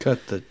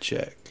Cut the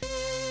check.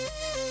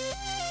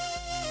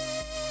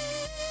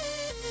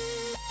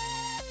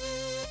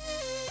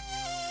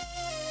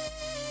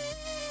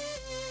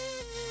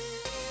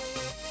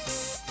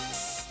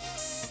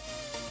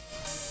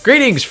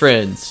 Greetings,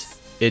 friends.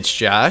 It's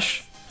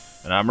Josh.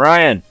 And I'm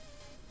Ryan.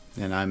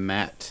 And I'm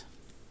Matt.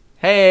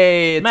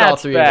 Hey, it's all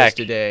Matt's three of us back.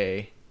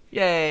 today.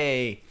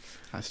 Yay.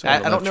 I I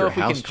don't know if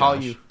we can call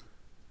you.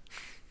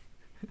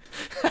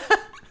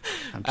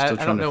 I'm I still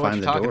don't trying know to what find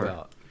you're the talking door.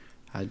 about.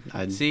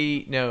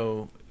 See,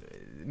 no,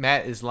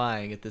 Matt is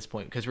lying at this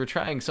point because we're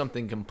trying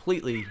something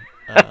completely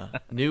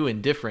new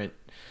and different.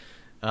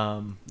 We've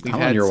I'm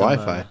had on your some,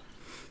 Wi-Fi.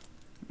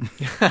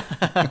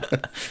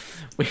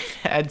 We've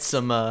had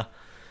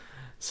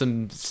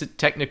some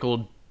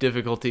technical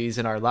difficulties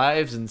in our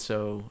lives, and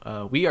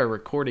so we are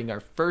recording our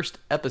first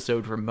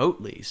episode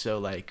remotely. So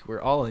like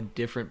we're all in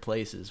different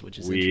places, which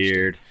is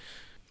Weird. interesting.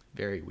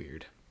 Very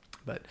weird.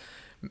 But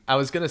I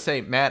was gonna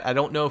say, Matt, I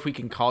don't know if we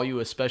can call you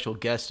a special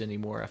guest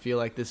anymore. I feel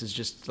like this is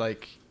just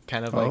like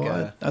kind of like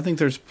a. I think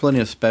there's plenty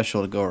of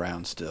special to go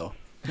around still.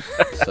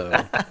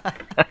 So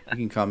you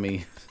can call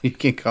me. You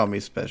can call me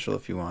special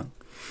if you want.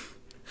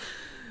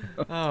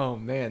 Oh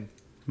man.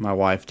 My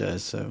wife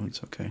does, so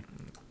it's okay.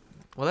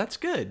 Well, that's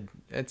good.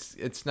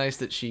 It's nice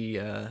that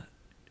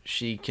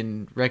she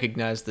can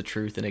recognize the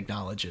truth and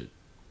acknowledge it,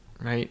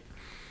 right?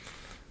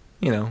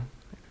 You know,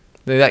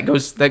 that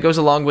goes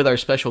along with our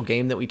special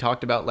game that we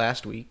talked about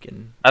last week,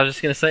 and I was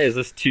just going to say, is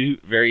this two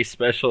very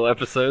special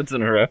episodes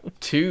in a row?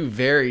 two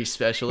very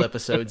special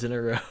episodes in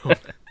a row.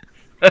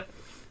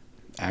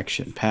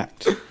 Action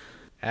packed.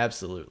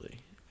 Absolutely.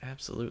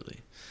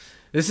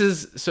 This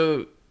is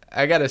so.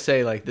 I gotta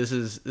say, like, this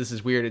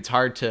is weird. It's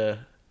hard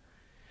to.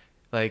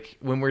 Like,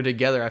 when we're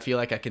together, I feel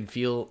like I can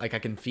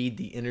feed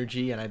the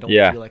energy, and I don't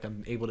feel like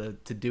I'm able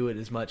to do it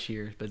as much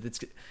here. But it's,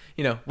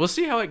 we'll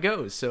see how it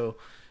goes. So,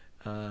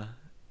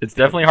 It's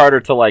definitely harder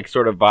to, like,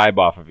 sort of vibe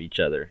off of each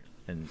other.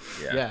 And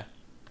yeah.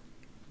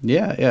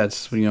 Yeah.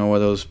 It's one of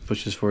those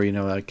pushes for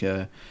like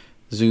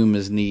Zoom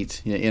is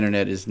neat,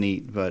 internet is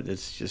neat, but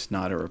it's just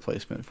not a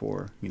replacement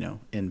for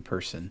in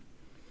person.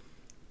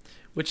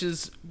 Which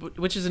is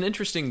an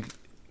interesting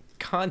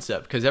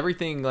concept because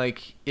everything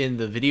like in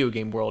the video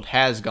game world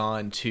has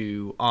gone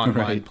to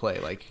online play.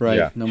 Like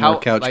No more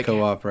couch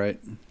co-op, right?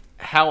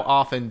 How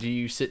often do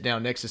you sit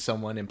down next to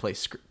someone and play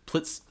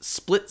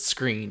split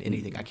screen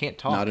anything? I can't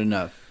talk. Not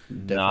enough.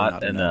 Definitely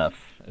not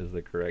enough is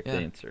the correct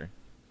answer.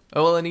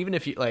 Oh, well, and even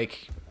if you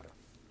like,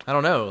 I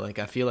don't know, like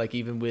I feel like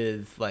even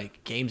with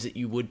like games that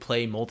you would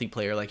play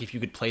multiplayer, like if you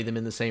could play them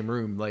in the same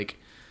room, like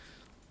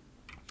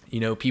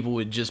people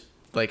would just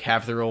like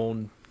have their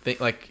own thing.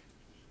 Like,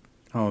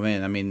 oh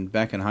man, I mean,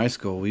 back in high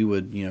school, we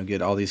would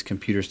get all these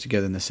computers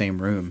together in the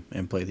same room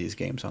and play these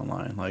games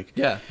online. Like,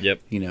 yeah,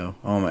 yep.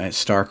 Oh my,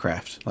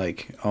 StarCraft.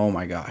 Like, oh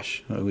my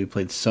gosh, we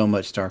played so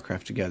much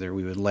StarCraft together.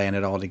 We would LAN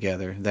it all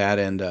together. That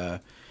and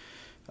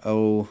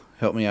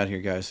help me out here,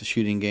 guys. The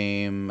shooting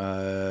game,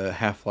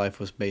 Half-Life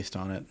was based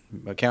on it.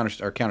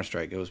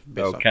 Counter-Strike. It was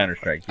based on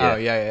Counter-Strike. Yeah. Oh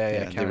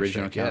yeah. The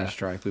original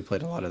Counter-Strike. We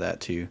played a lot of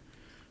that too.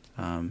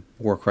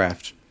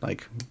 Warcraft,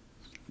 like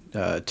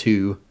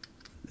 2.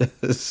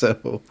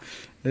 So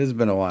it's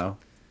been a while.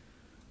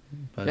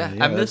 But,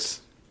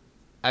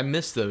 I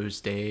miss those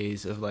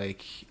days of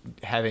like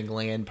having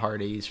LAN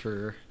parties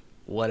for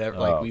whatever.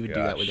 Like we would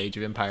do that with Age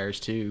of Empires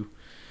too.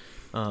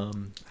 I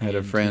had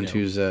a friend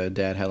whose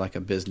dad had like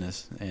a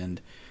business, and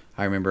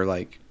I remember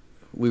like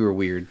we were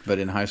weird, but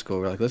in high school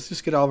we were like, let's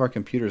just get all of our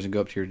computers and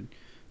go up to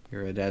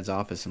your dad's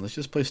office and let's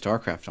just play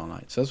StarCraft all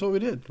night. So that's what we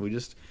did. We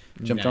just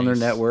jumped on their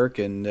network,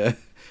 and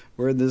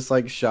we're in this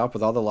like shop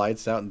with all the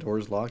lights out and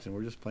doors locked, and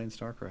we're just playing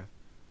StarCraft.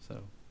 So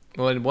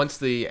well, and once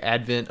the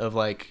advent of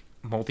like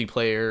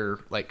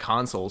multiplayer like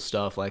console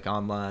stuff like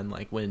online,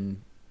 like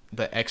when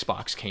the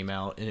Xbox came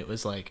out, and it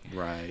was like,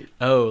 right,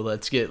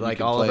 let's get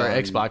like all of our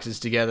Xboxes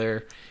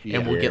together,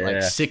 and we'll get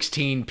like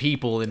 16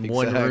 people in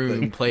one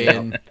room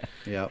playing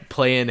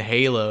playing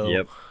Halo.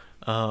 Yep.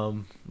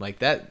 Like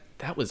that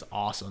was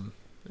awesome.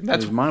 It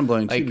was mind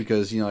blowing too,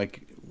 because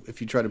like if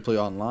you try to play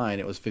online,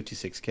 it was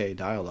 56K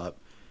dial up,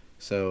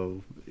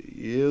 so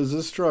it was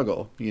a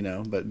struggle,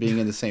 But being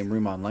in the same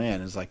room on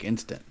LAN is like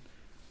instant.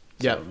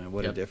 So, man,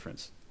 what a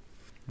difference!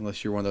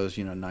 Unless you're one of those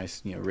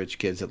nice rich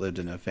kids that lived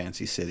in a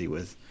fancy city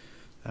with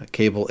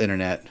cable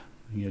internet,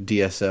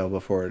 DSL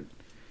before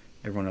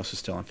everyone else was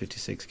still on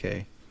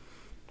 56K.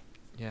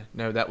 Yeah,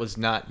 no, that was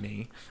not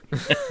me.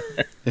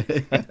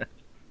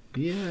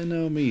 Yeah,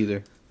 no, me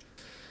either.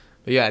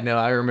 But yeah, no,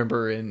 I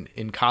remember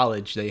in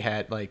college they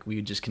had like we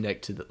would just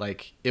connect to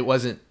like it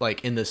wasn't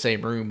like in the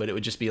same room, but it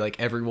would just be like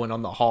everyone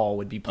on the hall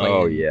would be playing.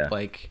 Oh yeah.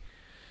 Like,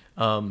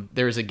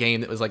 there was a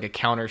game that was like a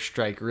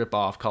Counter-Strike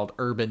ripoff called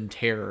Urban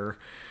Terror,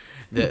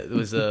 that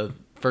was a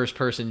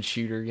first-person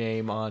shooter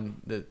game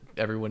that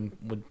everyone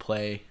would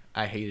play.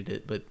 I hated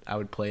it, but I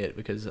would play it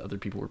because other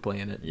people were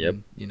playing it. Yep.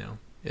 And,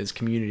 it's a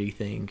community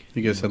thing.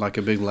 You guys had like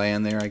a big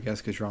LAN there, I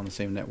guess, because you're on the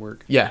same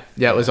network. Yeah.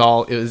 It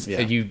was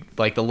you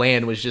like the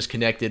LAN was just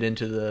connected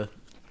into the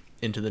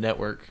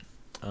network,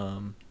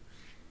 so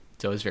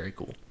it was very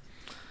cool.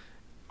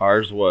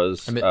 Ours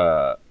was I mean,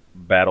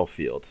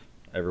 Battlefield.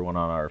 Everyone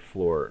on our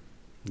floor,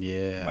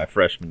 Yeah. my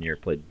freshman year,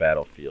 played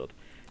Battlefield.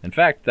 In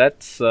fact,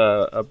 that's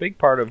a big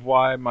part of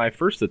why my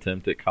first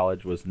attempt at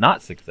college was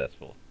not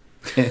successful.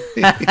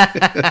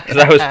 Because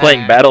I was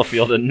playing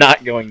Battlefield and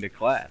not going to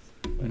class.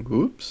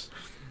 Whoops.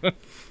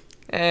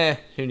 Who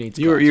needs?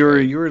 You were class, you were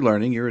right? you were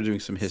learning. You were doing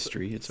some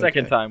history. It's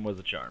Second okay. time was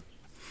a charm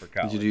for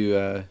college. Did you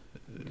do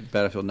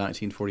Battlefield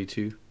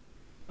 1942?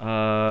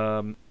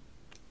 I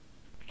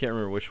can't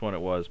remember which one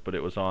it was, but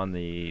it was on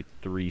the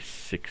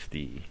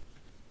 360.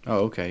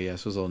 Oh, okay. Yeah,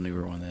 so it was a little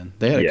newer one then.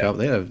 They had a Yeah. couple.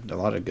 They had a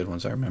lot of good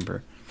ones. I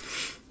remember.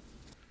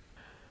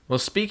 Well,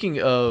 speaking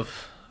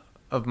of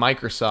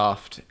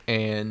Microsoft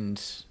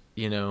and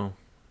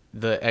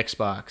the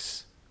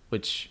Xbox,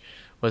 which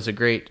was a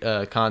great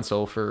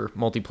console for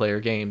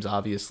multiplayer games,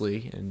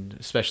 obviously, and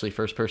especially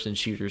first-person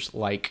shooters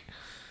like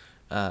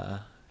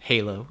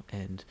Halo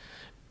and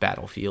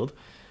Battlefield.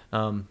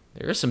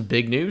 There is some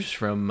big news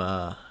from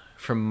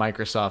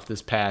Microsoft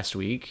this past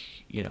week,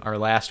 or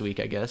last week,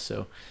 I guess.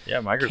 So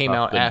Yeah, Microsoft's came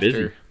out been after,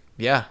 busy.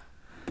 yeah.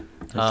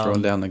 They're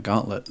throwing down the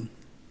gauntlet.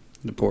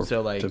 The poor So,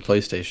 like- to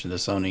PlayStation to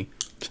Sony.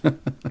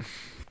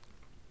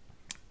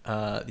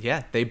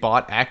 Yeah, they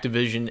bought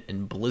Activision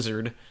and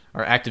Blizzard,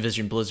 or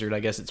Activision Blizzard. I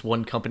guess it's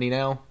one company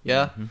now.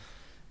 Yeah,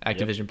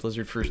 Activision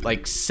Blizzard for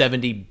like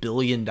 $70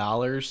 billion.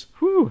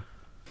 Whew.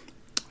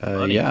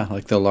 Money. Yeah,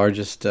 like the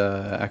largest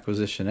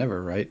acquisition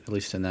ever, right? At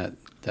least in that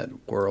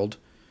world.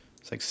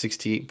 It's like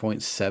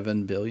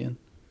 68.7 billion.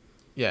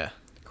 Yeah,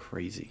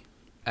 Crazy.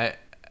 I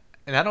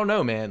don't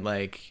know, man.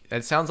 Like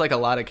that sounds like a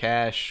lot of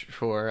cash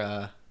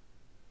for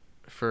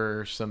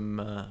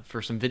some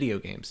video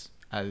games.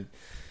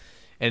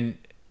 And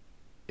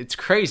it's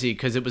crazy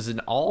because it was an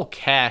all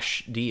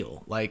cash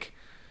deal. Like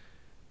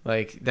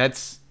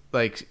that's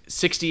like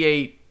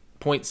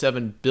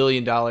 $68.7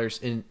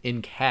 billion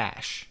in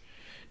cash.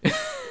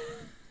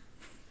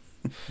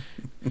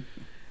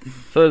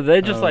 So did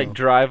they just like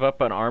drive up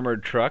an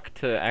armored truck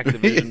to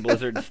Activision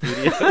Blizzard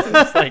Studios?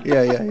 It's like,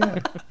 Yeah.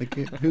 Like,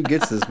 who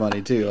gets this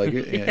money too? Like,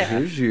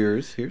 here's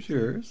yours. Here's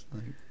yours.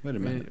 Like, wait a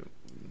minute.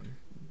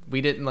 We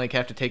didn't like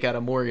have to take out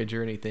a mortgage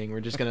or anything. We're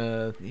just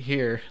gonna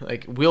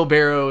like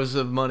wheelbarrows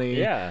of money.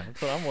 yeah,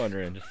 that's what I'm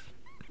wondering.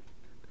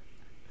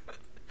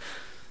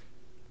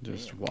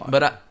 Just wild.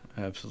 But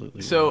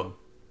Absolutely. so wild.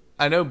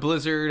 I know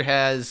Blizzard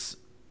has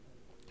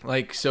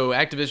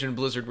Activision and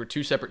Blizzard were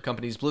two separate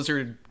companies.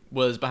 Blizzard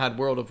was behind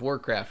World of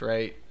Warcraft,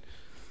 right?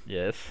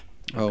 Yes.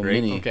 Oh,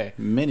 Great.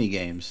 many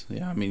games.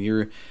 Yeah, I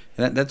mean,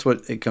 that's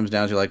what it comes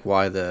down to, like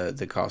why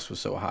the cost was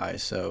so high.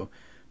 So,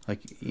 like,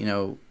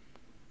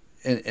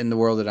 in the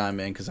world that I'm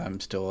in, because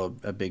I'm still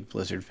a big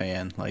Blizzard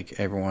fan, like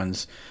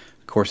everyone's,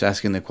 of course,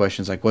 asking the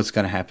questions like, what's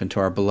going to happen to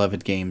our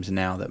beloved games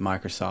now that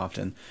Microsoft,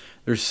 and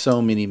there's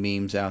so many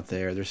memes out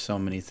there. There's so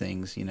many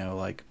things,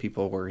 like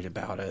people worried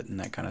about it and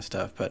that kind of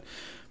stuff. But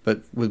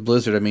with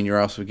Blizzard, I mean,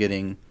 you're also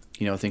getting,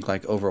 think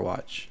like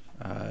Overwatch.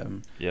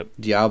 Yep.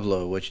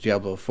 Diablo, which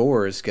Diablo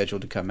 4 is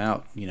scheduled to come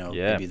out,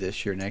 Yeah. maybe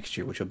this year, next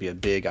year, which will be a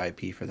big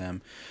IP for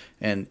them.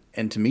 And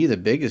to me, the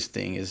biggest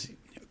thing is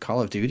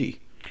Call of Duty.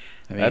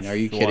 I mean, That's are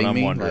you the kidding one I'm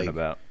me? wondering Like,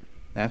 about.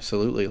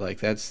 absolutely. Like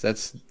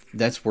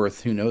that's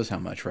worth who knows how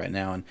much right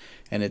now.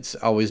 And it's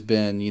always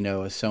been,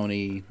 a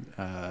Sony,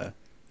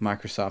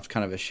 Microsoft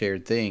kind of a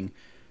shared thing.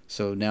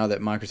 So now that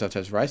Microsoft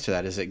has rights to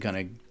that, is it going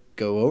to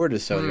go over to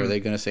Sony? Or are they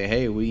going to say,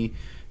 hey,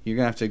 you're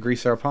going to have to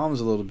grease our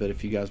palms a little bit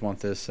if you guys want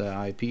this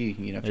IP, if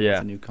you want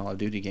the new Call of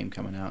Duty game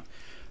coming out.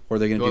 Or are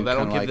they going to do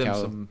kind of like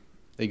how... some...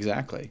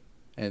 Exactly.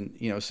 And,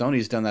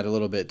 Sony's done that a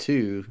little bit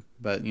too.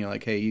 But,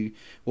 like, hey,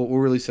 we'll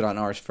release it on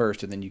ours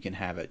first, and then you can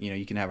have it.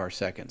 You can have our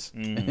seconds.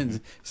 And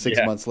 6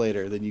 months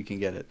later, then you can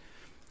get it.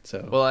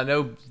 So. Well, I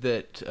know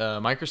that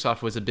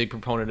Microsoft was a big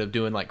proponent of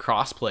doing like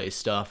crossplay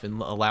stuff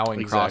and allowing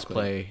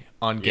crossplay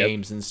on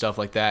games and stuff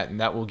like that, and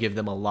that will give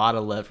them a lot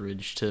of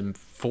leverage to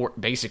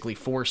basically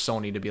force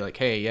Sony to be like,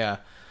 hey, yeah,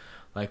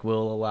 like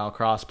we'll allow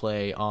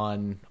crossplay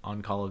on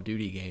Call of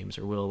Duty games,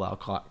 or we'll allow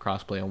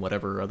crossplay on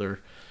whatever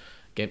other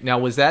game. Now,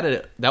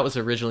 that was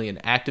originally an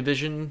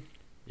Activision?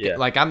 Yeah.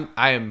 Like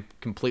I am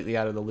completely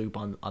out of the loop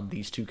on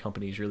these two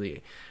companies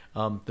really.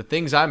 The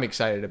things I'm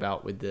excited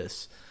about with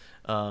this.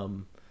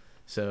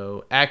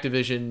 So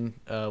Activision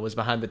was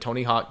behind the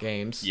Tony Hawk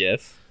games.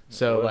 Yes.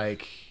 So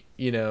like,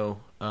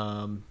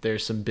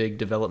 there's some big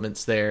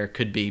developments there,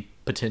 could be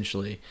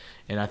potentially,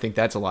 and I think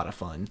that's a lot of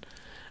fun.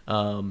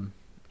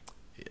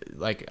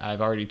 Like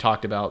I've already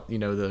talked about, the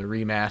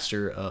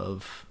remaster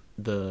of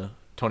the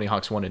Tony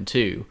Hawk's 1 and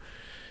 2.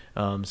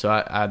 So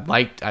I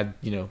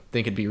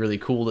think it'd be really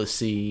cool to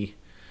see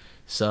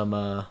some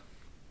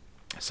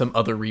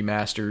other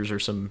remasters or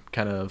some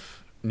kind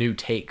of new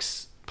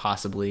takes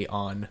possibly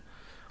on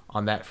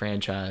that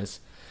franchise.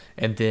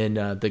 And then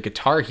the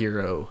Guitar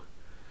Hero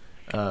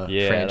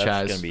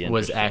franchise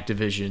was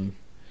Activision.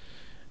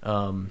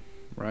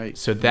 Right.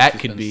 So It's that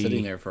just could been be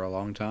sitting there for a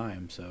long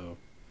time. So.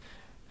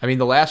 I mean,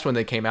 the last one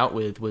they came out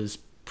with was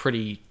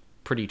pretty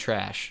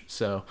trash.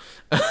 So,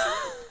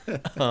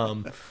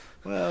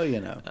 Well, I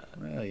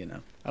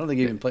don't think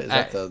he even played. Is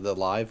that the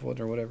live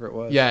one or whatever it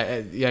was?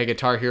 Yeah,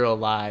 Guitar Hero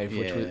Live,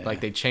 which was Yeah. like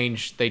they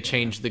changed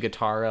the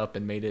guitar up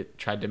and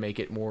tried to make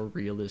it more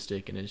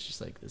realistic, and it's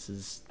just like, this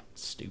is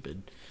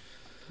stupid.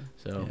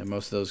 So Yeah,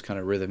 most of those kind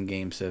of rhythm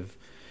games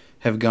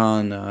have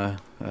gone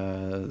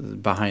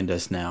behind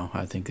us now.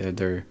 I think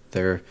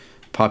their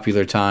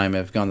popular time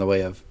have gone the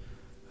way of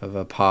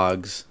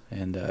Pogs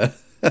and and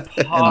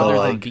the other than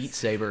like. Beat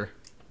Saber.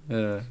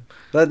 Yeah,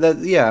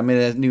 I mean,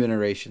 it has new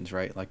iterations,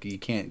 right? Like, you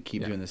can't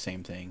keep Yeah. doing the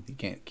same thing. You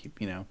can't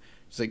keep,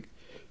 it's like,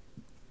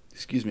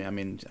 excuse me, I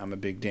mean, I'm a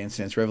big Dance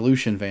Dance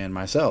Revolution fan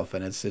myself,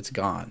 and it's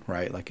gone,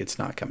 right? Like, it's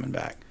not coming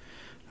back.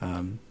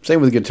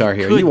 Same with Guitar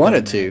Hero. You want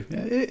it to.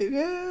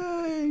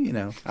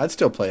 I'd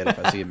still play it if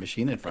I see a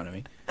machine in front of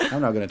me.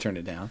 I'm not going to turn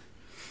it down.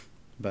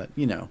 But,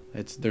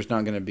 there's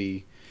not going to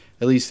be,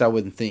 at least I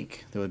wouldn't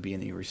think there would be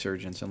any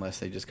resurgence unless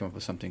they just come up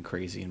with something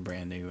crazy and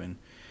brand new and,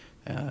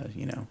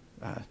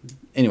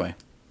 anyway,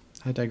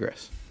 I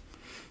digress.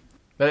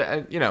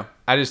 But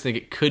I just think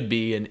it could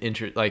be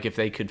like if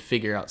they could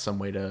figure out some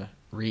way to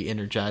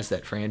re-energize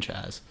that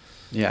franchise.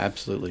 Yeah,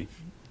 absolutely.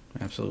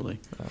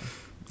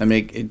 I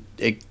mean,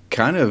 it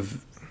kind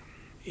of,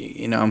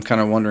 I'm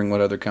kind of wondering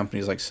what other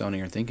companies like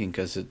Sony are thinking,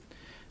 because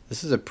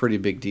this is a pretty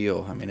big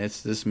deal. I mean,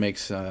 this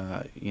makes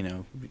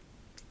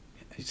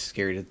it's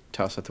scary to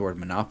toss out the word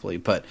monopoly,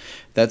 but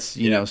that's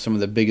some of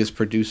the biggest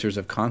producers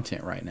of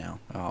content right now,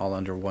 all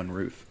under one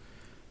roof.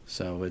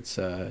 So it's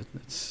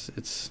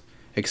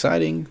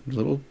exciting, a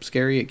little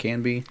scary. It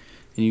can be,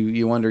 and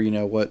you wonder,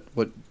 what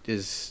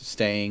is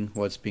staying,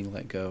 what's being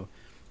let go,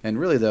 and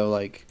really though,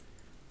 like,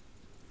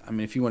 I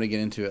mean, if you want to get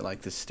into it,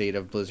 like, the state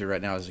of Blizzard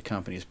right now as a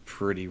company is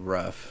pretty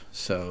rough.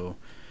 So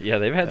yeah,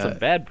 they've had some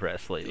bad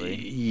press lately.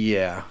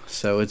 Yeah,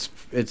 so it's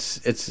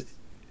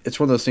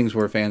one of those things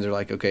where fans are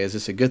like, okay, is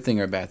this a good thing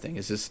or a bad thing?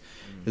 Is this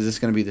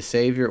going to be the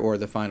savior or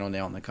the final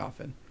nail in the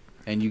coffin?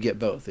 And you get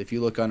both. If you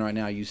look on right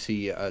now, you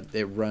see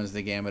it runs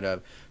the gamut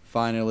of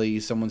finally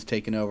someone's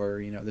taken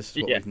over. This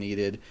is what we've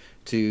needed.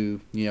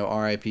 To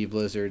R.I.P.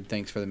 Blizzard.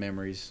 Thanks for the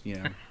memories.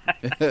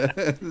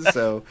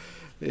 So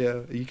yeah,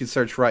 you can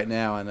search right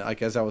now, and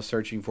like as I was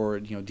searching for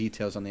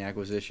details on the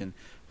acquisition,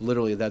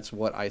 literally that's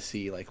what I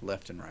see like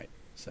left and right.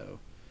 So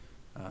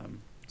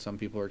some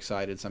people are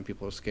excited, some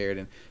people are scared,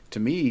 and to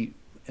me,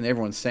 and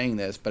everyone's saying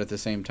this, but at the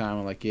same time,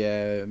 I'm like,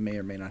 yeah, it may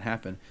or may not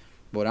happen.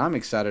 What I'm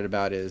excited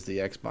about is the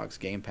Xbox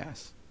Game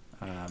Pass.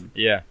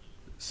 Yeah.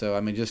 So,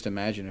 I mean, just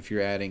imagine if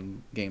you're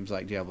adding games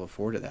like Diablo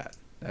 4 to that.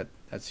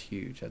 That's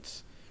huge.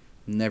 That's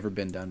never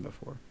been done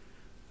before.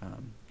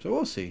 So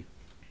we'll see.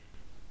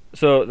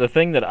 So the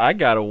thing that I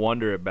got to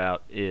wonder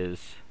about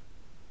is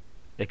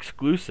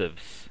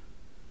exclusives.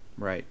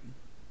 Right.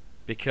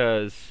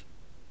 Because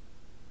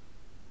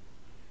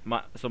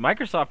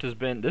Microsoft has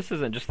been, this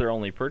isn't just their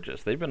only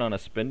purchase. They've been on a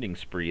spending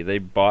spree. They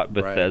bought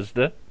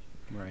Bethesda.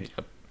 Right.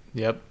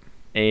 Yep.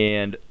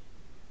 And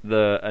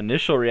the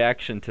initial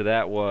reaction to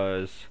that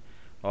was,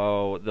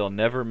 oh, they'll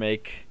never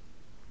make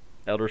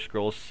Elder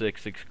Scrolls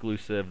 6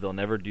 exclusive. They'll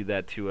never do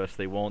that to us.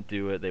 They won't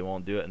do it.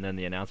 And then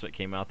the announcement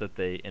came out that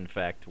they, in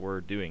fact, were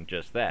doing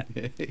just that.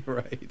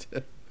 Right.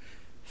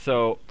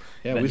 So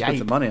yeah, we spent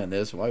some money on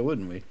this. Why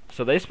wouldn't we?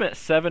 So they spent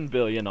 $7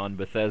 billion on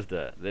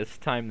Bethesda. This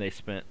time they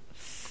spent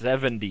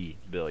 $70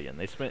 billion.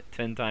 They spent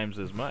 10 times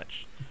as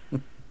much.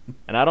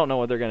 And I don't know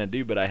what they're going to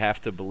do, but I have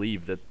to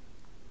believe that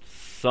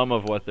some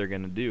of what they're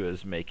going to do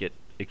is make it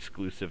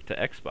exclusive to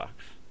Xbox.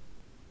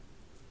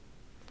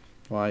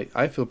 Well,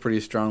 I feel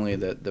pretty strongly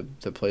that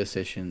the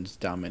PlayStation's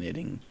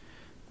dominating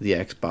the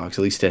Xbox. At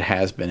least it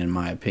has been, in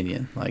my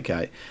opinion. Like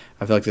I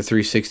feel like the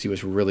 360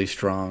 was really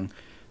strong,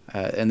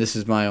 and this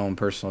is my own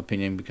personal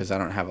opinion because I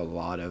don't have a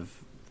lot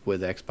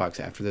with Xbox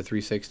after the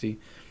 360,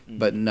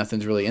 but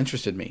nothing's really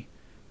interested me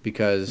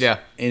because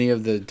any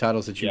of the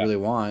titles that you really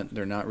want,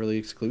 they're not really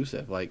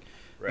exclusive. Like.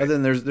 Right. Other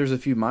than there's a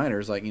few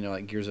minors like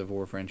like Gears of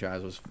War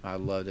franchise I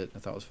loved it. I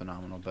thought it was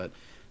phenomenal, but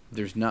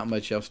there's not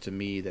much else to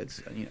me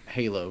that's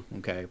Halo,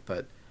 okay,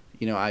 but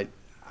I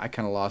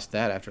kind of lost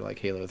that after like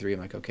Halo 3. I'm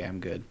like, okay, I'm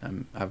good.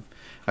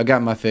 I've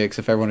got my fix.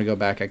 If I want to go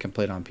back, I can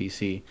play it on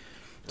PC. Right.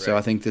 So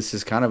I think this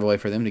is kind of a way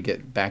for them to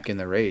get back in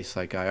the race.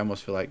 Like I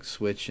almost feel like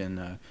Switch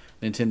and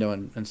Nintendo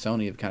and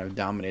Sony have kind of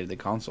dominated the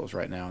consoles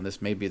right now, and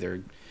this may be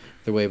their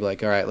way of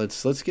like, all right,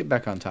 let's get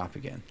back on top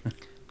again.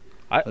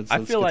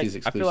 I feel like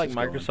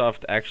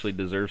Microsoft actually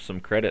deserves some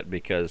credit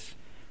because,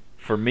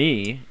 for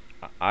me,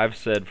 I've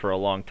said for a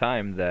long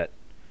time that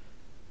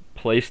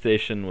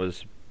PlayStation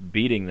was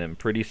beating them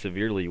pretty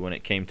severely when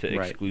it came to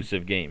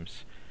exclusive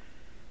games.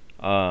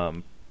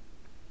 God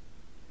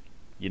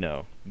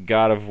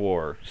of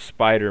War,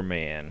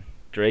 Spider-Man,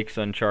 Drake's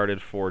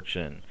Uncharted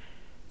Fortune.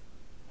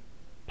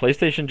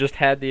 PlayStation just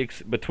had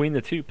between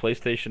the two,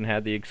 PlayStation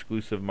had the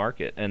exclusive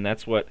market, and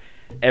that's what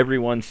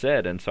everyone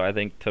said. And so I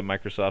think to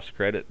Microsoft's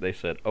credit, they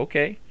said,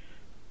 okay,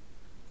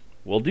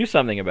 we'll do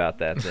something about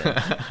that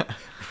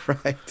then.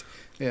 Right.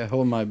 Yeah,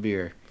 hold my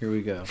beer. Here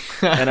we go.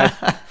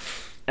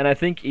 And I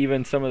think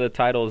even some of the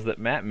titles that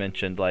Matt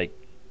mentioned, like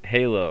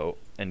Halo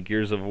and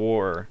Gears of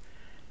War,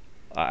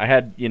 I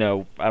had,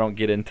 I don't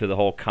get into the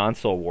whole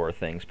console war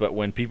things, but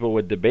when people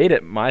would debate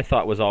it, my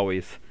thought was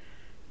always,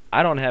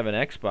 I don't have an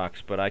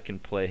Xbox, but I can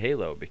play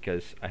Halo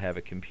because I have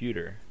a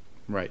computer.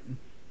 Right.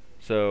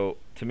 So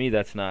to me,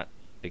 that's not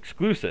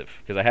exclusive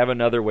because I have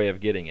another way of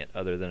getting it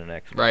other than an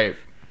Xbox. Right.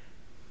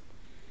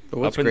 But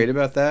what's great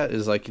about that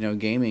is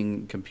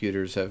gaming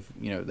computers have,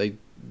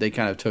 they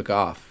kind of took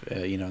off,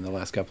 in the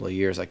last couple of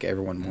years. Like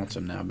everyone wants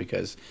them now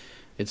because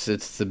it's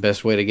the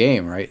best way to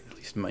game, right? At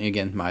least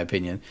again, my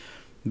opinion.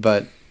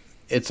 But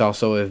it's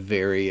also a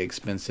very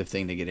expensive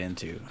thing to get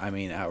into. I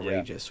mean,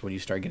 outrageous when you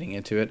start getting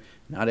into it.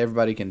 Not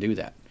everybody can do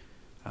that.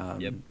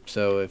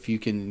 So if you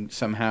can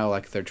somehow,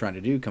 like they're trying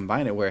to do,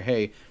 combine it where,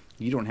 hey,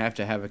 you don't have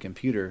to have a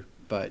computer,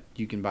 but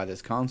you can buy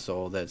this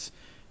console that's,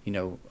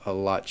 a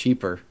lot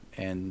cheaper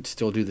and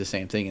still do the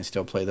same thing and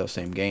still play those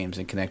same games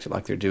and connect it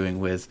like they're doing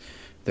with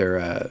their,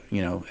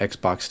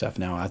 Xbox stuff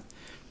now.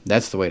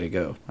 That's the way to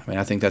go. I mean,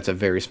 I think that's a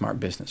very smart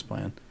business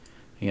plan.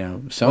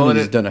 Sony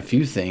has done a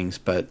few things,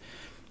 but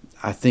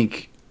I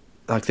think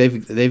like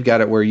they've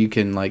got it where you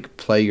can like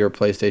play your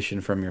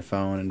PlayStation from your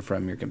phone and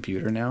from your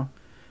computer now,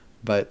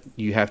 but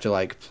you have to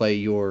like play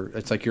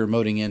it's like you're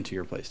remoting into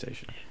your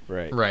PlayStation.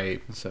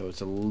 Right. So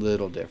it's a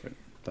little different,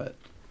 but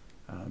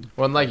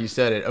well, and like you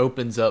said, it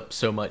opens up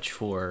so much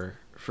for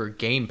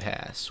Game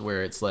Pass,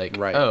 where it's like,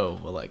 oh,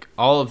 well, like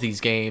all of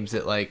these games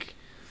that like,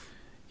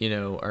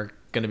 are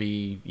going to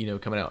be,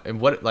 coming out,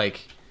 and what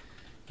like,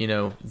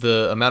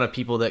 the amount of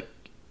people that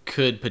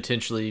could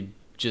potentially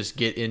just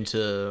get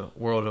into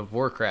World of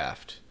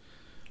Warcraft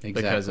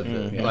because of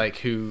it, like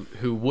who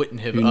wouldn't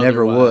have, who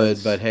never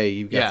would, but hey,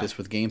 you've got this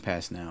with Game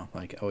Pass now.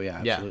 Like, oh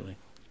yeah, absolutely.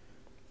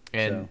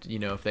 And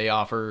if they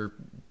offer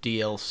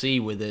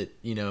DLC with it,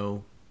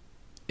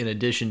 in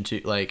addition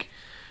to like,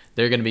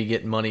 they're going to be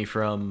getting money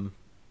from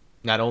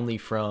not only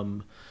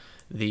from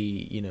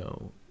the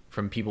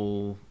from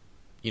people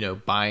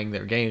buying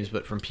their games,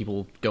 but from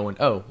people going,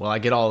 oh well, I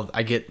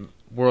get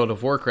World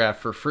of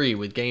Warcraft for free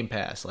with Game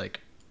Pass.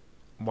 Like,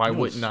 why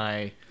wouldn't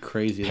I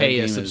pay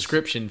a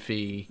subscription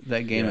fee?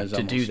 That game is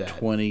to do almost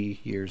 20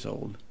 years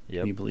old.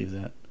 Yep. Can you believe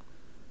that?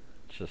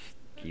 Just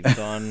keeps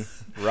on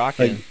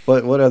rocking.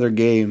 Like, what other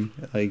game?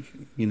 Like,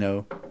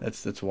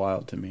 that's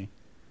wild to me.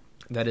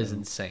 That is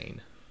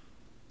insane.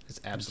 It's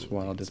absolutely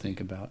wild insane to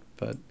think about.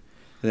 But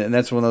and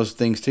that's one of those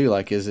things too.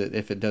 Like, is it,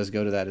 if it does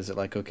go to that, is it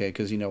like, okay,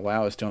 because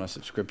WoW is still on a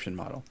subscription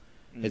model.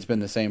 It's been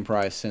the same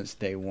price since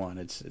day one.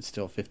 It's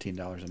still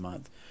 $15 a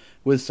month,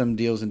 with some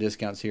deals and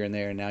discounts here and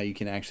there. And now you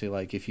can actually,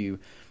 like, if you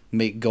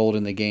make gold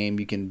in the game,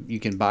 you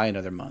can buy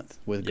another month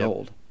with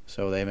gold.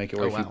 So they make it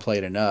where if you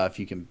played enough,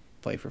 you can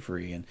play for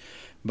free.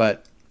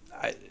 But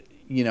I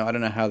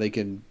don't know how they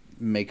can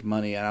make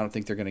money. I don't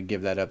think they're going to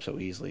give that up so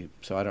easily.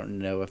 So I don't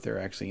know if they're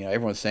actually,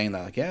 everyone's saying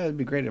that, like, yeah, it'd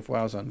be great if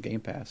WoW was on Game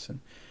Pass,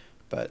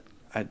 but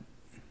I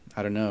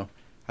don't know.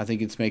 I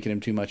think it's making them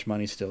too much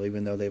money still,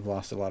 even though they've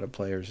lost a lot of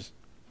players.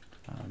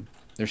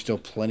 There's still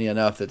plenty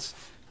enough that's,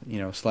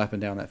 slapping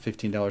down that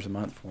 $15 a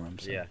month for them.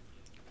 So. Yeah.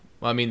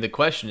 Well, I mean, the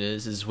question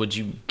is would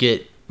you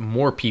get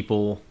more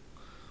people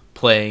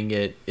playing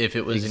it if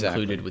it was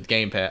included with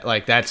Game Pass?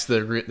 Like, that's the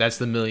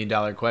 $1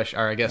 million question,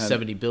 or I guess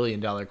 $70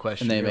 billion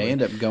question. And they may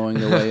end up going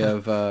the way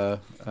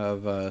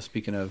of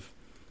speaking of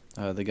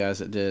the guys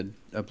that did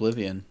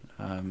Oblivion,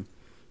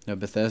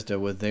 Bethesda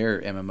with their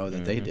MMO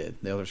that they did,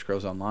 The Elder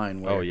Scrolls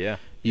Online, where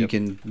you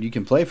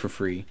can play for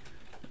free.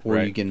 Or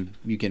you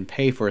can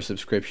pay for a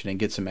subscription and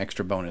get some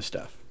extra bonus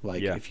stuff.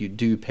 Like if you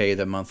do pay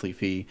the monthly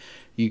fee,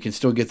 you can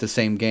still get the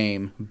same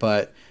game,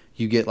 but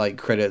you get like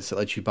credits that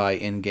let you buy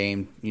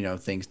in-game,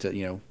 things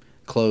to,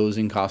 clothes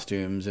and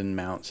costumes and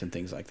mounts and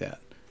things like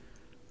that.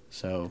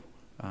 So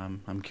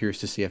I'm curious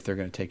to see if they're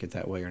going to take it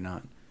that way or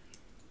not.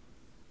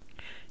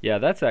 Yeah,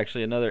 that's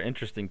actually another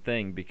interesting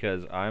thing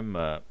because I've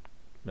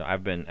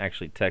been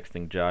actually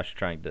texting Josh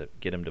trying to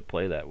get him to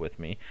play that with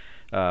me.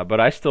 But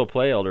I still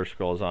play Elder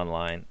Scrolls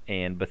Online,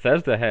 and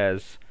Bethesda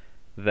has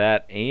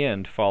that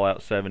and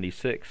Fallout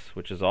 76,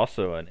 which is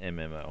also an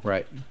MMO.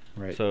 Right.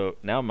 So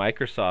now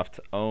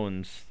Microsoft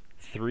owns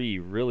 3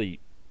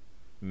 really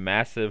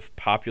massive,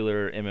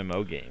 popular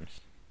MMO games.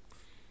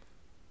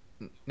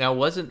 Now,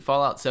 wasn't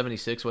Fallout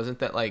 76, didn't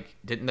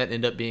that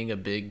end up being a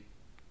big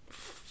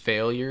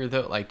failure,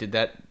 though? Like, did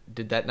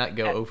that not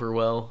go over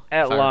well?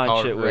 At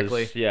launch, it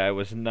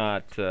was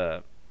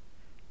not...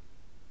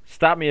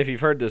 Stop me if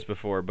you've heard this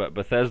before, but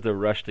Bethesda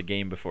rushed the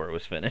game before it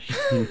was finished.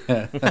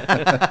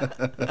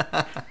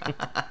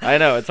 I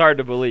know, it's hard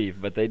to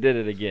believe, but they did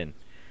it again.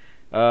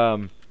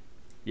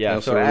 They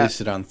also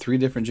released it on 3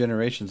 different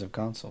generations of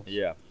consoles.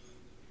 Yeah.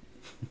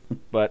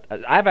 But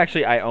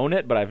I own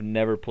it, but I've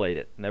never played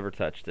it, never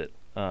touched it.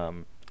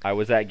 I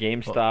was at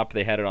GameStop,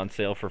 they had it on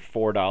sale for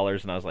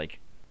 $4, and I was like,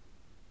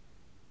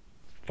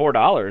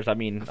 $4? I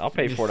mean, I'll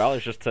pay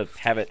 $4 just to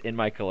have it in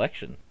my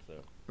collection. So.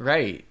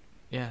 Right.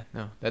 Yeah,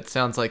 no, that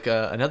sounds like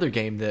another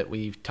game that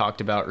we've talked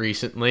about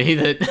recently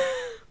that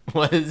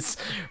was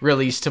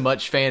released to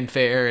much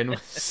fanfare and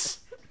was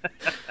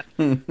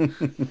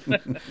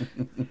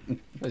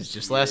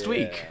just last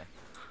week.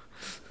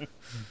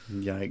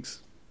 Yikes.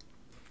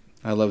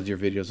 I loved your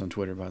videos on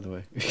Twitter, by the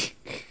way.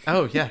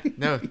 Oh yeah,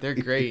 no, they're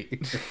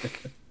great.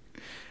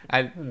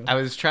 I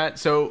was trying,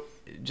 so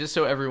just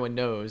so everyone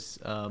knows,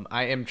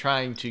 I am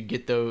trying to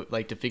get to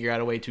figure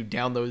out a way to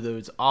download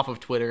those off of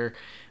Twitter.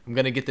 I'm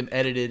gonna get them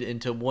edited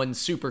into one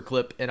super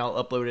clip, and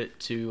I'll upload it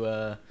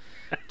to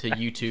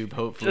YouTube,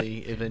 hopefully,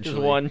 eventually.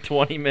 Just one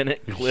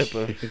 20-minute clip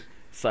of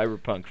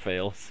Cyberpunk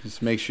fails.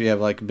 Just make sure you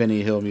have like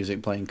Benny Hill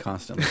music playing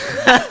constantly.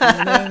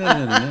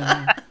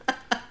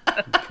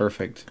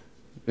 Perfect.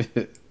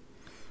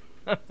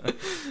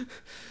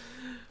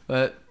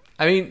 But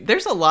I mean,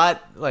 there's a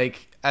lot.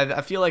 Like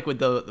I feel like with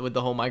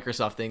the whole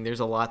Microsoft thing, there's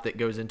a lot that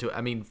goes into it.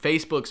 I mean,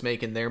 Facebook's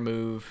making their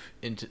move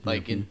into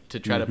to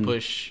try to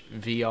push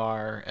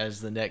VR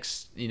as the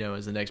next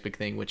big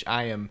thing, which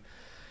I am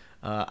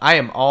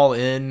all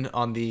in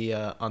on the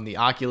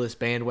Oculus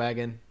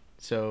bandwagon.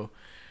 So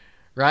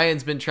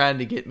Ryan's been trying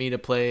to get me to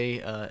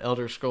play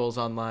Elder Scrolls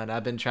Online.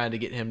 I've been trying to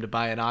get him to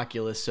buy an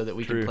Oculus so that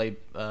we can play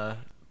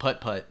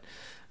Putt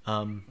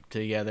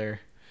together.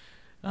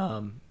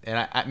 And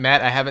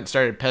Matt, I haven't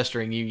started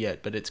pestering you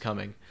yet, but it's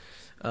coming.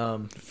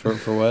 For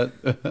what?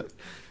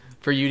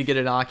 For you to get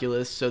an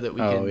Oculus so that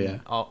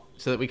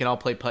we can all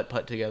play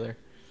Putt together.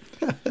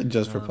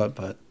 Just for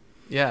Putt.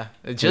 Yeah,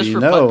 just for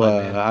Putt.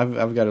 Man.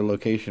 I've got a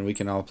location we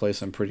can all play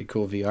some pretty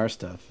cool VR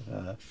stuff.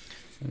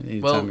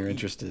 Anytime you're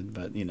interested,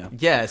 but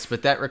Yes,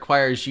 but that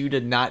requires you to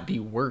not be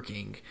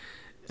working.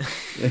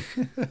 I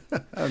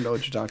don't know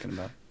what you're talking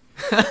about.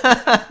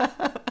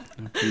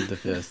 Plead the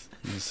fifth,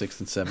 the sixth,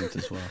 and seventh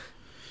as well.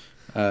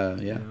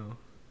 Yeah.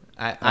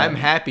 I'm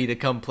happy to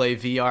come play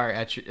VR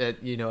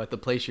at the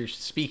place you're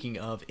speaking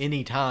of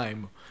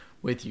anytime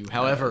with you.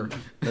 However,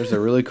 there's a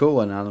really cool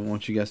one I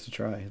want you guys to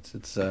try.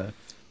 It's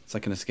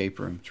like an escape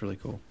room. It's really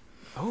cool.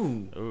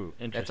 Oh,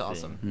 interesting. That's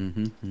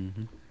awesome.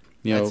 Mm-hmm.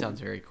 That sounds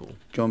very cool.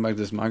 Going back to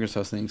this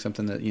Microsoft thing,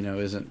 something that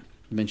isn't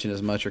mentioned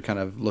as much or kind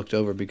of looked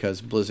over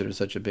because Blizzard is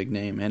such a big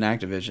name and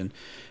Activision,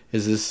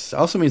 is this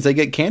also means they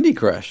get Candy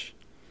Crush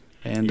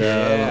and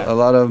a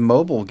lot of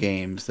mobile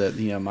games that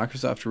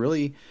Microsoft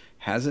really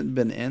hasn't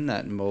been in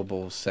that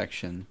mobile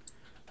section.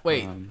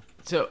 Wait,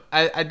 so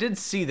I did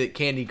see that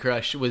Candy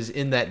Crush was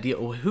in that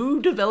deal.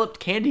 Who developed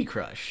Candy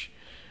Crush?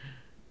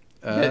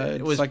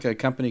 It was like a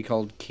company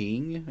called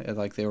King.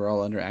 Like they were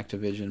all under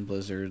Activision,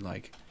 Blizzard.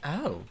 Like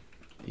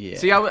yeah.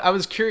 See, I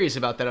was curious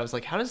about that. I was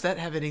like, how does that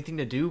have anything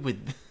to do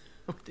with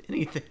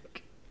anything?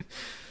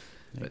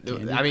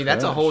 I mean,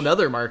 that's a whole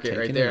nother market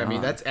right there. I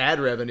mean, that's ad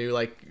revenue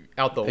like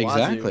out the wazoo.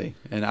 Exactly.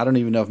 And I don't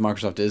even know if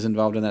Microsoft is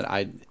involved in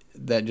that.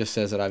 That just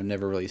says that I've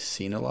never really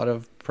seen a lot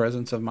of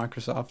presence of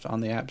Microsoft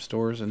on the app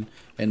stores and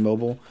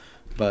mobile.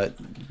 But,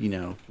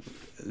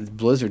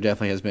 Blizzard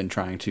definitely has been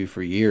trying to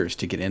for years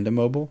to get into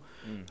mobile.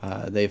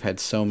 They've had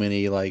so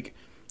many like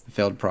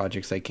failed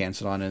projects they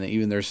canceled on, and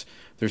even there's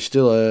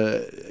still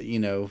a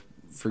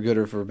for good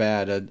or for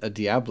bad a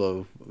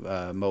Diablo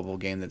mobile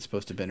game that's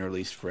supposed to have been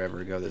released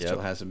forever ago that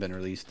still hasn't been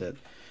released. That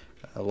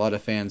a lot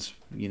of fans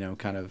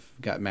kind of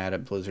got mad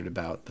at Blizzard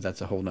about, but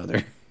that's a whole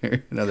nother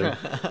another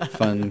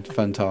fun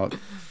talk.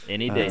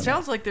 Any day. It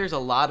sounds like there's a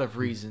lot of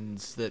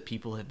reasons that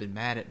people have been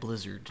mad at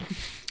Blizzard.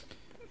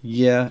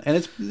 Yeah,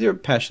 and they're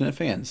passionate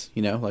fans,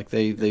 like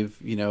they've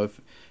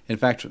if in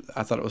fact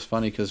I thought it was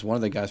funny because one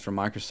of the guys from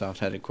Microsoft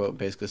had a quote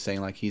basically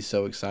saying like he's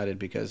so excited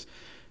because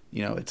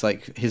it's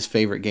like his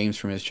favorite games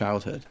from his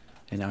childhood,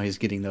 and now he's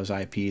getting those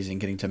IPs and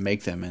getting to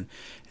make them, and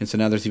so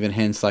now there's even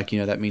hints like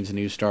that means a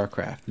new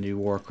StarCraft, new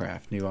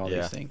Warcraft, new all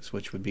these things,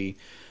 which would be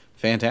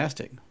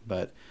fantastic,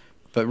 but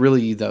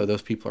really though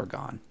those people are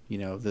gone.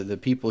 The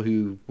people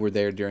who were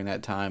there during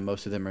that time,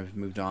 most of them have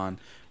moved on.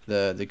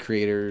 The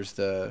creators,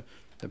 the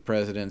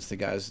presidents, the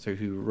guys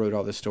who wrote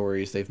all the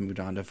stories, they've moved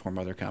on to form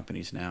other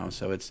companies now.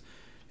 So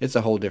it's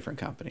a whole different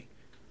company.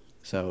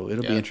 So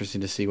it'll be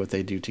interesting to see what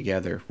they do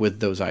together with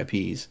those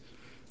IPs.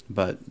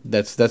 But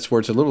that's where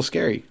it's a little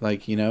scary.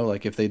 Like,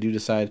 like if they do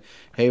decide,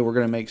 hey, we're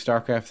going to make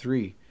StarCraft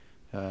 3,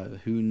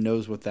 who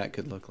knows what that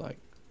could look like?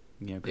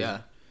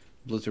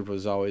 Blizzard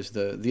was always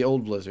the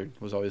old Blizzard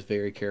was always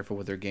very careful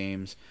with their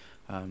games.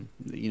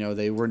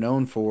 They were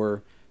known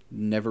for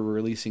never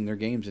releasing their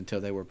games until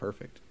they were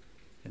perfect.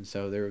 And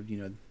so they're,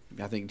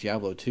 I think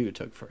Diablo 2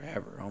 took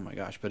forever. Oh my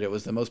gosh, but it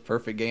was the most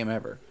perfect game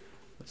ever.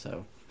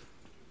 So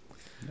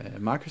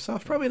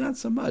Microsoft probably not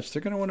so much.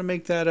 They're going to want to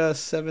make that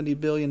 $70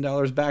 billion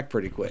back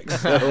pretty quick.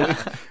 So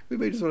we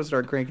may just want to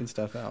start cranking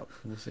stuff out.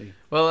 We'll see.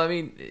 Well, I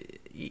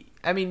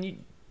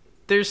mean,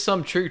 there's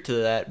some truth to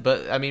that,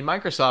 but I mean,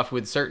 Microsoft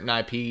with certain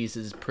IPs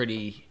is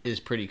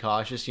pretty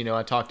cautious.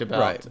 I talked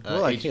about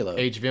Halo.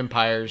 Age of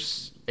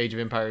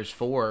Empires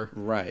 4.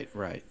 Right.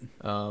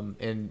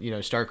 And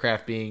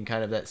StarCraft being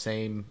kind of that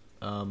same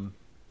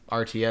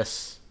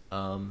RTS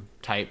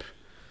type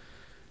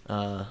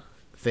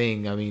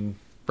thing. I mean,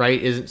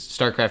 right?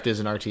 StarCraft is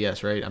an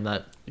RTS, right? I'm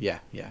not. Yeah.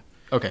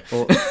 Okay.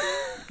 Well,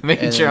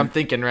 making sure I'm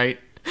thinking right.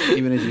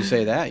 Even as you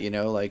say that,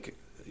 like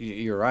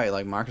you're right.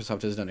 Like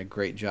Microsoft has done a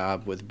great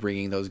job with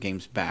bringing those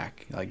games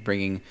back, like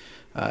bringing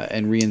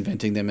and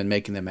reinventing them and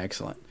making them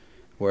excellent.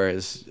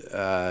 Whereas,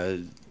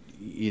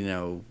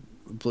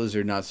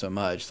 Blizzard not so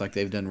much. Like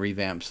they've done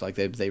revamps, like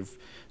they've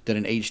done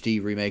an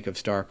HD remake of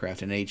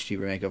StarCraft and an HD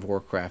remake of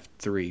Warcraft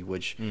 3,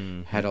 which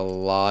had a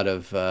lot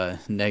of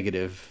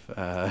negative,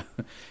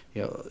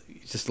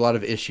 just a lot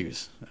of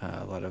issues,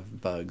 a lot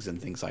of bugs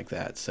and things like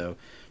that. So,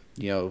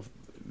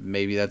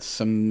 maybe that's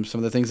some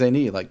of the things they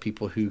need, like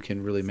people who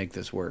can really make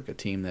this work, a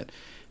team that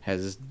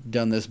has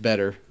done this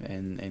better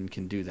and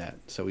can do that.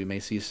 So we may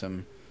see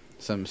some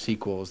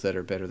sequels that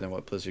are better than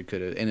what Blizzard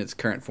could have, in its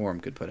current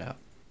form, could put out.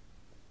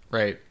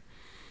 Right.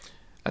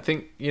 I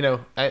think,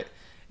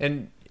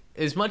 and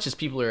as much as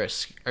people are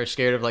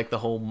scared of like the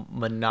whole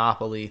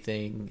monopoly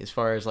thing, as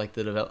far as like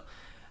the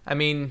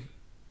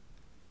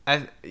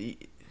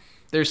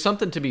there's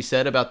something to be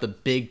said about the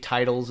big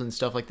titles and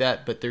stuff like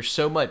that, but there's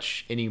so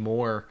much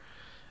anymore,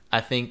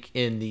 I think,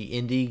 in the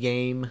indie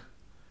game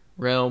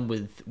realm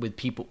with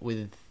people,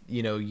 with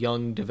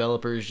young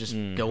developers just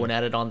going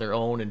at it on their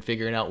own and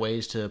figuring out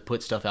ways to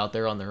put stuff out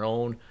there on their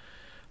own.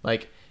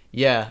 Like,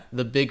 yeah,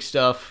 the big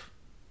stuff,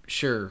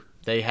 sure,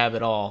 they have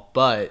it all,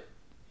 but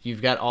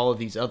you've got all of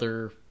these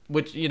other,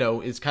 which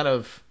is kind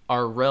of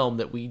our realm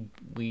that we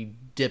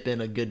dip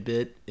in a good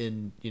bit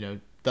in,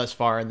 thus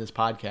far in this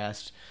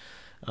podcast,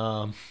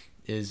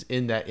 is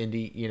in that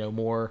indie,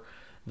 more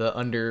the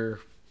under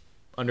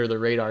the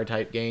radar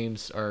type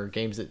games, or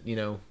games that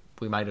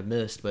we might have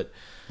missed. But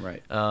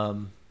right,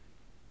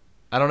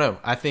 I don't know.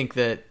 I think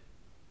that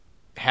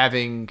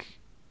I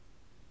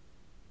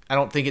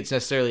don't think it's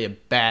necessarily a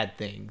bad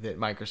thing that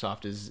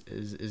Microsoft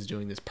is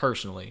doing this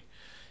personally.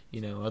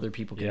 Other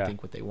people can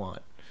think what they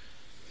want.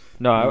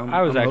 No,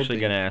 I was actually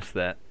going to ask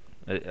that.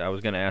 I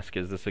was going to ask,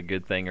 is this a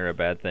good thing or a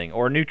bad thing,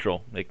 or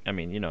neutral? It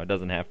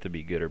doesn't have to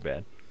be good or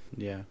bad.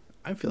 Yeah,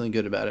 I'm feeling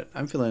good about it.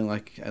 I'm feeling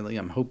like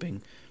I'm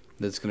hoping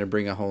that it's going to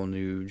bring a whole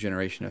new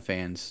generation of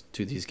fans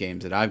to these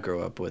games that I've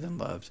grown up with and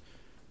loved.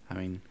 I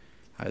mean,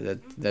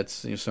 that's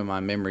some of my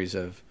memories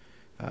of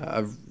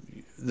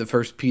the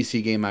first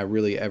PC game I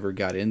really ever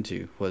got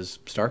into was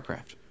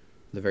StarCraft,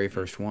 the very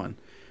first one.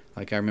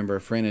 Like, I remember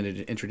a friend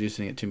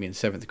introducing it to me in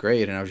 7th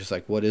grade, and I was just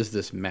like, what is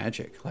this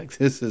magic? Like,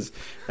 this is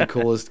the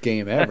coolest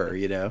game ever,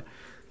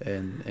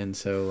 And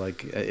so,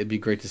 like, it'd be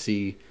great to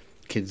see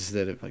kids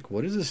that are like,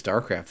 what is this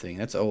StarCraft thing?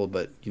 That's old,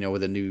 but,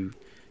 with a new,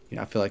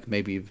 I feel like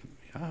maybe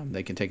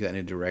they can take that in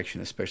a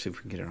direction, especially if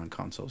we can get it on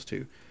consoles,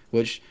 too.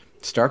 Which,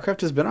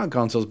 StarCraft has been on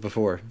consoles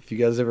before. If you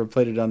guys ever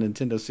played it on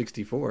Nintendo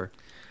 64.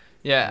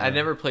 Yeah, I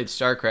never played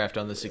StarCraft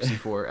on the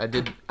 64.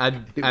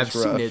 I've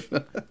seen rough.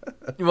 it.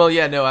 Well,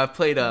 yeah, no, I've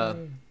played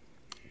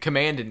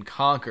Command and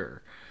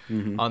Conquer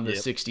on the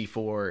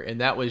 64,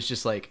 and that was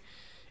just like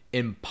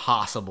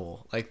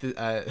impossible. Like,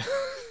 it's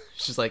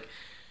just like,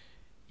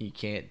 you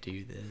can't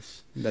do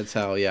this. That's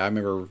how. Yeah, I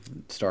remember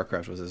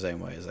StarCraft was the same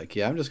way. It's like,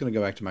 yeah, I'm just gonna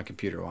go back to my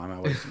computer. Why am I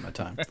wasting my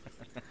time?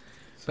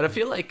 But I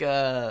feel like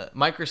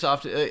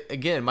Microsoft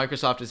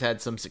has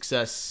had some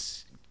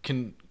success,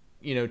 taking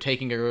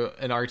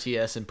an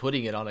RTS and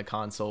putting it on a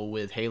console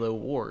with Halo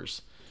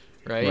Wars,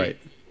 right?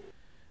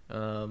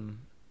 Right.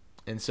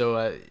 And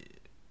so,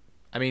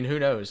 who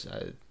knows?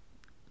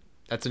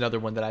 That's another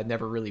one that I'd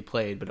never really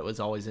played, but I was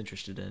always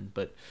interested in.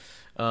 But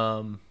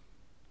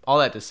all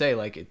that to say,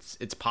 like,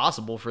 it's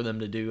possible for them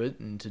to do it,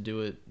 and to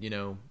do it,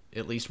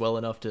 at least well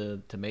enough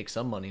to make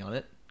some money on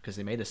it, because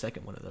they made a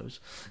second one of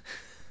those.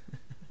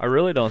 I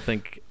don't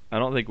think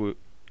we,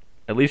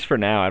 at least for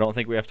now, I don't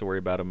think we have to worry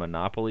about a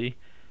monopoly,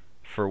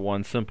 for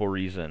one simple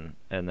reason,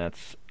 and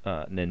that's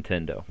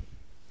Nintendo.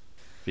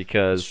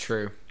 Because it's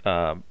true.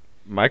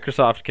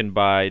 Microsoft can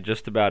buy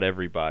just about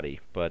everybody,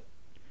 but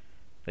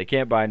they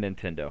can't buy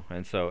Nintendo.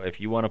 And so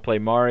if you want to play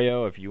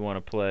Mario, if you want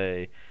to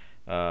play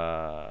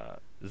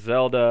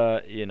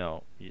Zelda,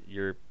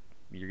 you're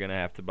going to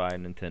have to buy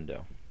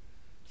Nintendo.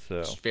 So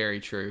it's very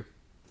true.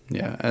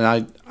 Yeah,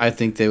 and I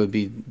think they would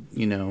be,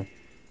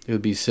 it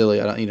would be silly.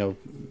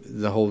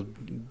 The whole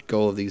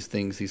goal of these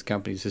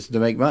companies is to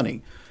make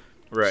money.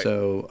 Right.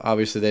 So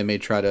obviously they may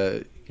try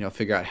to,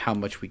 figure out how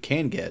much we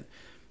can get,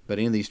 but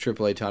any of these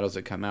AAA titles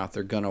that come out,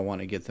 they're gonna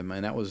want to get them.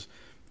 And that was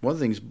one of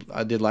the things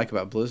I did like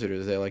about Blizzard,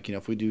 is they're like,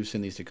 if we do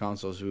send these to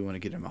consoles, we want to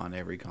get them on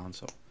every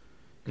console.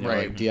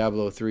 Right. Like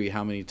Diablo 3,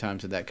 how many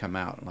times did that come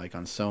out? Like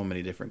on so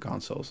many different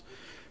consoles.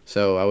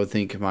 So I would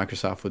think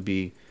Microsoft would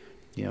be,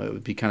 it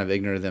would be kind of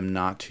ignorant of them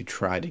not to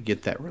try to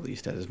get that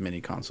released at as many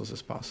consoles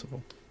as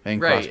possible, and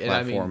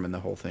cross-platform and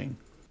the whole thing.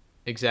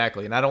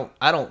 Exactly, and I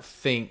don't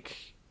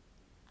think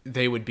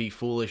they would be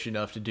foolish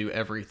enough to do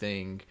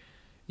everything,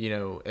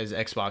 as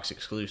Xbox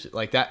exclusive.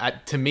 Like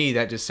that, to me,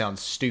 that just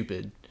sounds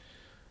stupid.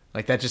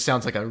 Like, that just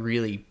sounds like a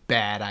really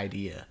bad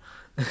idea.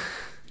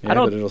 Yeah,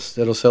 but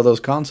it'll sell those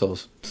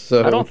consoles.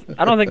 So I don't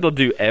think they'll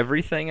do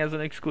everything as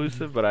an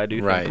exclusive, but I do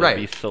think they'll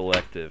be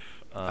selective.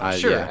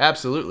 Sure, yeah.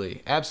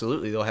 Absolutely,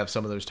 they'll have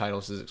some of those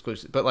titles as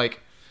exclusive. But like,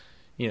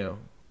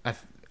 I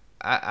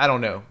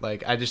don't know.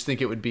 Like, I just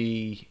think it would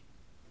be.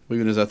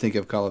 Even as I think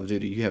of Call of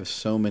Duty, you have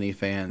so many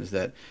fans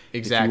that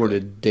exactly. If you were to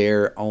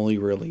dare only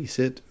release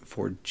it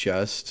for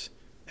just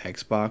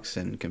Xbox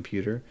and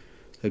computer,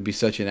 there'd be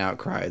such an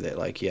outcry that,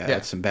 like,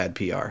 that's some bad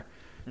PR.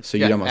 So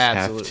Yeah, you'd almost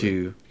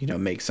absolutely. have to,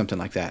 make something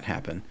like that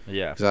happen.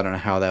 Yeah. Because I don't know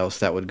how else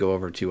that would go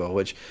over too well.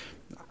 Which,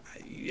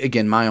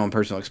 again, my own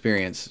personal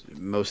experience,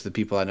 most of the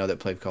people I know that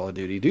play Call of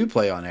Duty do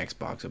play on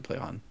Xbox and play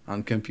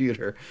on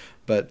computer.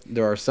 But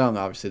there are some,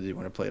 obviously, that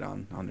want to play it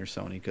on their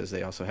Sony because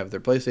they also have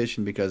their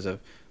PlayStation because of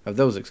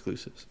those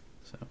exclusives.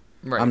 So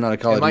Right. I'm not a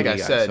Call of And Duty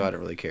guy, so I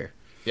don't really care.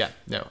 Yeah,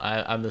 no,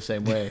 I'm the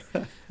same way.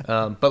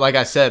 But like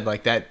I said,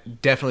 like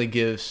that definitely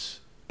gives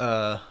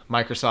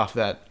Microsoft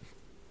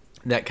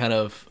that kind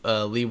of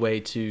leeway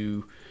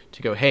to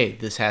go, hey,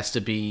 this has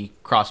to be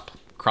cross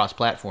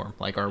platform,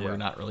 like, or we're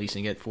not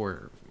releasing it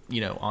for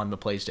on the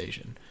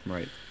PlayStation.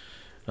 Right.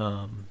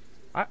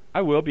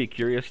 I will be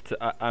curious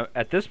to.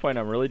 At this point,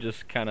 I'm really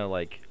just kind of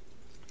like,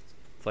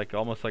 it's like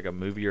almost like a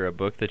movie or a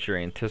book that you're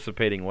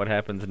anticipating what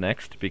happens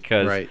next,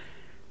 because Right.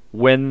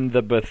 when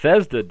the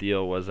Bethesda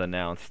deal was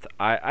announced,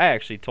 I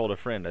actually told a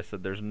friend, I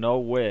said, there's no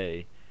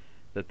way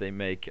that they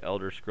make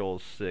Elder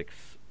Scrolls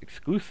 6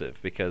 exclusive,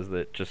 because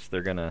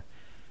they're going to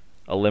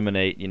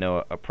eliminate,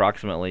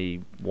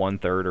 approximately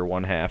 1/3 or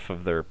 1/2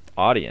 of their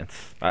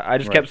audience. I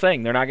just kept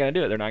saying, they're not going to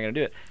do it, they're not going to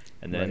do it.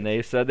 And then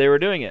they said they were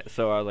doing it.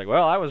 So I was like,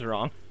 well, I was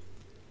wrong.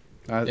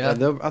 I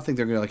think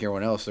they're going to, like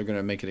everyone else, they're going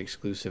to make it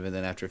exclusive, and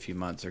then after a few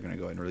months, they're going to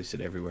go ahead and release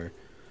it everywhere.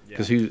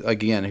 Because who's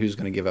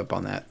going to give up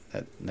on that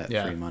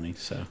free money?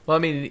 So well, I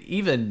mean,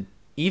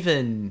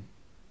 even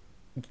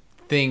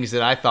things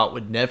that I thought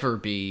would never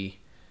be,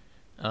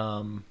 get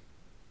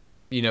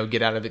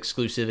out of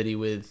exclusivity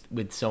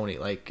with Sony,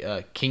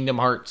 like Kingdom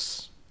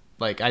Hearts.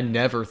 Like, I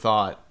never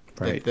thought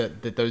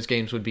that those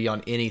games would be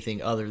on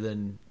anything other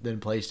than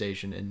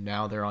PlayStation, and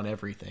now they're on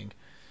everything.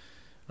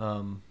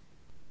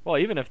 Well,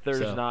 even if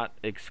there's not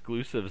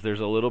exclusives, there's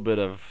a little bit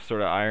of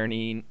sort of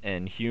irony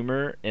and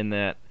humor in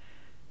that.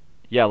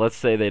 Yeah, let's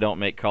say they don't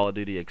make Call of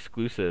Duty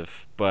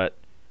exclusive, but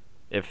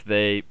if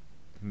they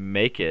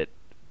make it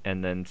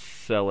and then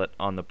sell it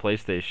on the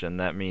PlayStation,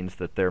 that means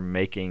that they're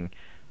making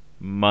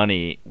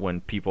money when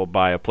people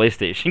buy a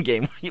PlayStation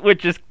game,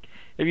 which is,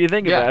 if you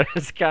think about it,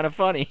 it's kind of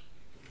funny.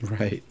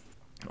 Right.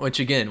 Which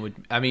again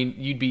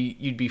you'd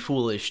be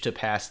foolish to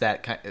pass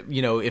that kind.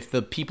 If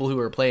the people who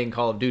are playing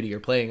Call of Duty are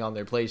playing on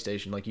their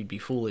PlayStation, like, you'd be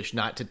foolish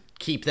not to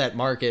keep that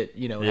market,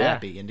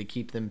 happy, and to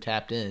keep them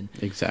tapped in.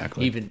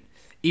 Exactly.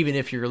 Even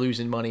if you're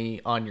losing money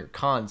on your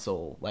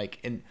console, like,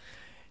 and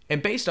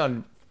based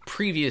on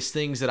previous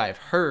things that I've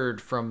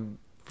heard from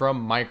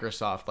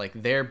Microsoft, like,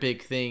 their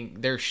big thing,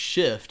 their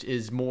shift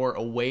is more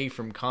away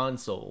from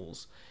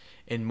consoles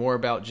and more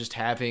about just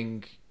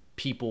having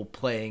people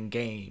playing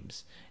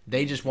games.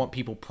 They just want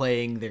people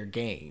playing their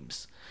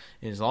games.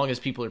 And as long as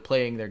people are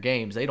playing their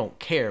games, they don't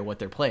care what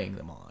they're playing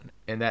them on.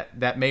 And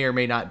that may or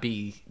may not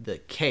be the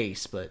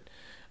case, but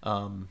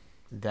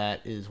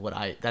that's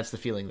the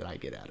feeling that I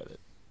get out of it.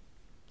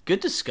 Good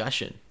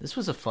discussion. This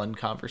was a fun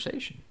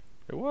conversation.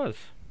 It was.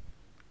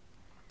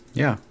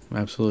 Yeah,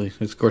 absolutely.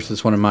 Of course,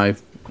 it's one of my,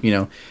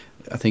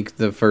 I think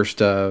the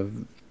first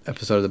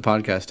episode of the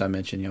podcast I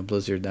mentioned,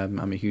 Blizzard,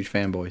 I'm a huge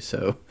fanboy,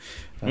 so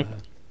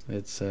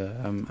it's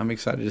I'm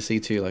excited to see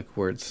too, like,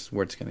 where it's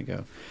going to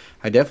go.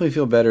 I definitely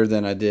feel better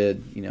than I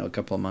did, a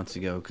couple of months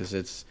ago, because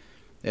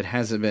it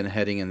hasn't been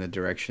heading in the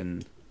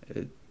direction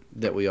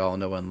that we all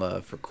know and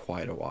love for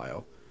quite a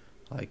while.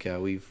 Like,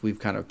 we've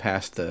kind of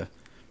passed the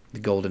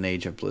golden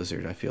age of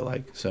Blizzard, I feel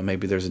like. So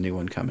maybe there's a new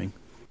one coming.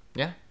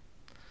 Yeah.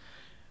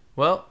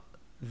 Well,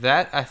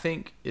 that, I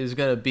think, is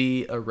going to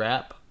be a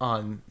wrap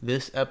on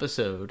this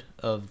episode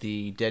of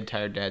the Dead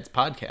Tired Dads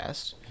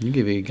podcast. You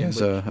give you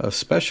guys a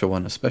special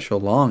one, a special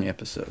long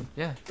episode.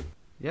 Yeah.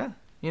 Yeah.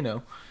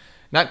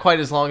 Not quite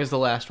as long as the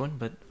last one,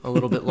 but a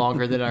little bit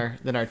longer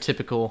than our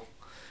typical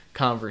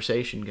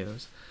conversation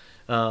goes.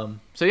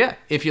 So yeah,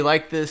 if you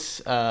like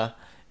this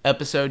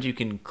episode, you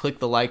can click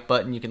the like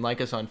button. You can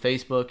like us on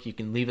Facebook. You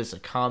can leave us a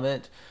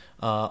comment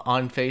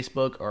on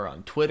Facebook or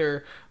on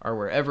Twitter or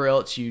wherever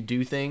else you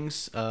do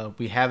things.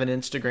 We have an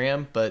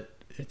Instagram, but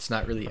it's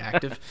not really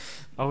active.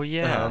 Oh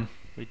yeah,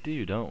 we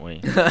do, don't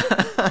we?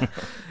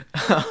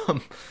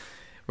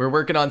 We're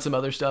working on some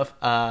other stuff.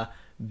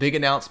 Big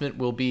announcement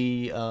will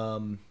be,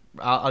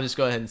 I'll just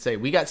go ahead and say,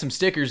 we got some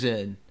stickers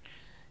in.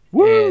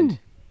 Woo! And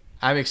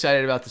I'm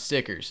excited about the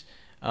stickers.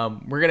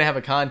 We're going to have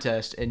a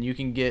contest, and you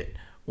can get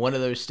one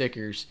of those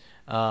stickers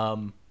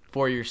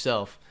for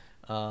yourself.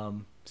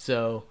 And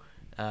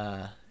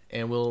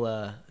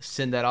we'll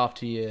send that off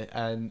to you,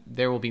 and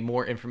there will be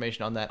more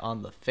information on that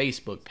on the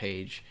Facebook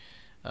page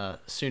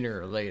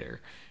sooner or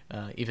later.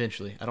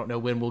 Eventually, I don't know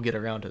when we'll get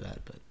around to that,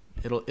 but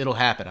it'll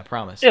happen. I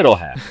promise. It'll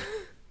happen.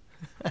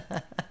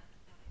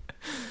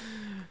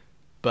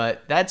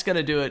 But that's going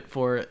to do it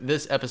for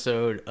this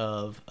episode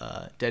of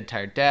Dead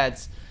Tired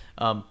Dads.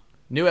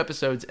 New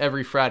episodes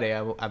every Friday.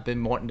 I've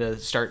been wanting to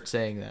start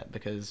saying that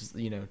because,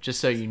 just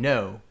so you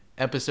know,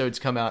 episodes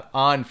come out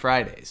on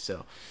Fridays.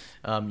 So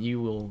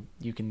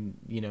you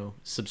can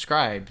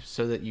subscribe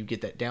so that you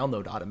get that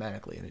download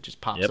automatically, and it just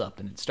pops up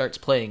and it starts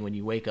playing when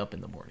you wake up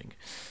in the morning.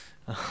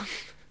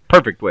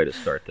 Perfect way to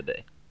start the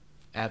day.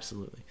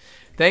 Absolutely.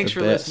 Thanks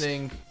for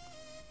listening.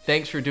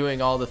 thanks for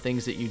doing all the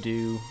things that you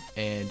do,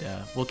 and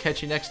we'll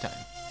catch you next time.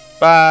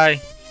 Bye.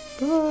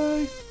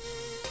 Bye.